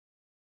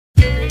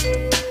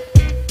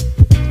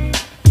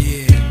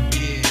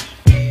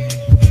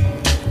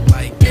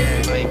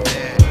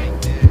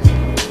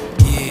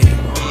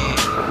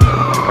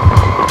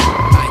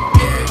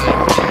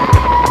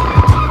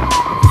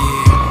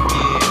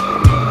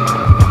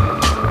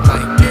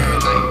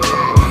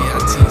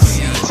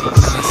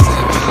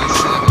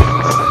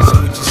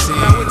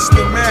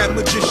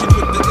Magician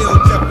with the ill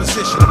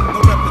deposition,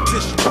 no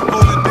repetition,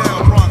 holding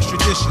down Bronx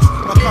traditions.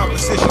 My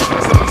composition,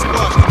 simply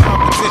squash the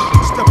competition.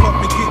 Step up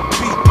and get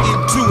beat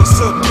into a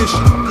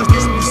submission. Cause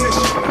this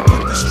musician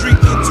with the street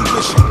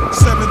intuition.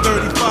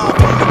 735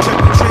 on the check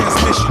the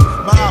transmission.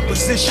 My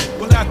opposition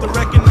will have to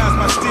recognize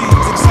my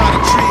steeds.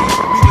 Exotic trees,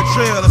 leave a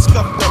trail of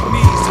scuffed up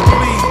knees and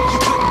bleed. You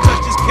couldn't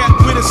touch this cat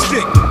with a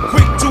stick.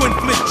 Quick to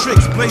inflict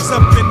tricks, blaze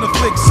up in the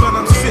flick, son,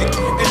 I'm sick.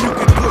 And you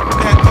can put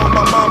that on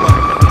my mama.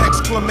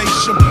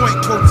 Exclamation point,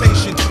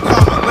 quotation,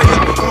 comma. Lay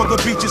up on the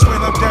beaches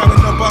when I'm down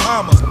in the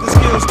Bahamas. The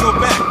skills go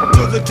back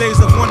to the days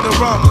of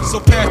Wonderama.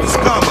 So pass this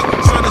comma.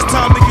 Son, it's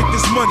time to get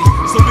this money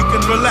so we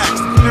can relax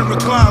and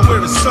recline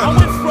where it's sunny.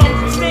 I went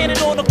from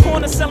standing on the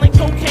corner selling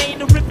cocaine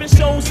to ripping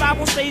shows live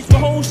on stage for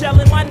hoes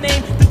yelling my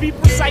name. To be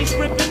precise,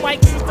 ripping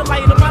mics is the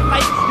light of my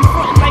life. You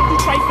frontin' like you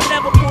trifle,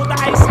 never pull the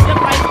heist in your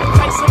life. The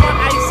price of my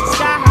ice is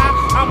sky high.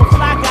 I'm a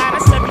fly guy,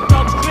 that's every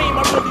thug's dream.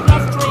 I really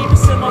love dream,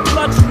 it's in my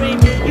bloodstream.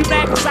 You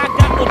mad cause I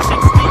got more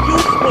chicks than you,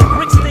 more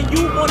bricks than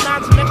you, more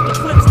nines and extra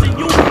clips than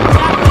you.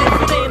 I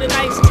live, it ain't a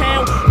nice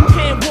town. You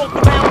can't walk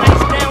around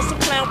nice down.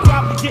 Some clown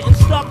probably getting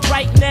stuck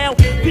right now.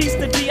 Peace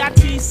to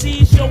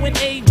DITC, showing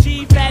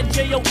AG, Fat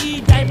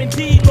JOE, Diamond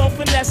D, gon'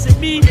 finessing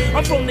me.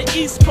 I'm from the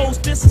East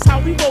Coast, this is how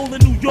we roll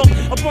in New York.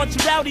 A bunch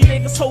of rowdy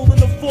niggas holding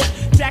the fort.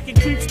 Jacking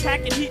creeps,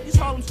 packing heat, these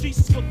Harlem streets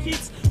is for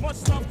keeps.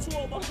 Much love to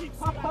all my peeps.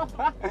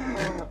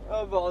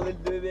 Oh bordel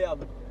de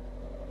merde.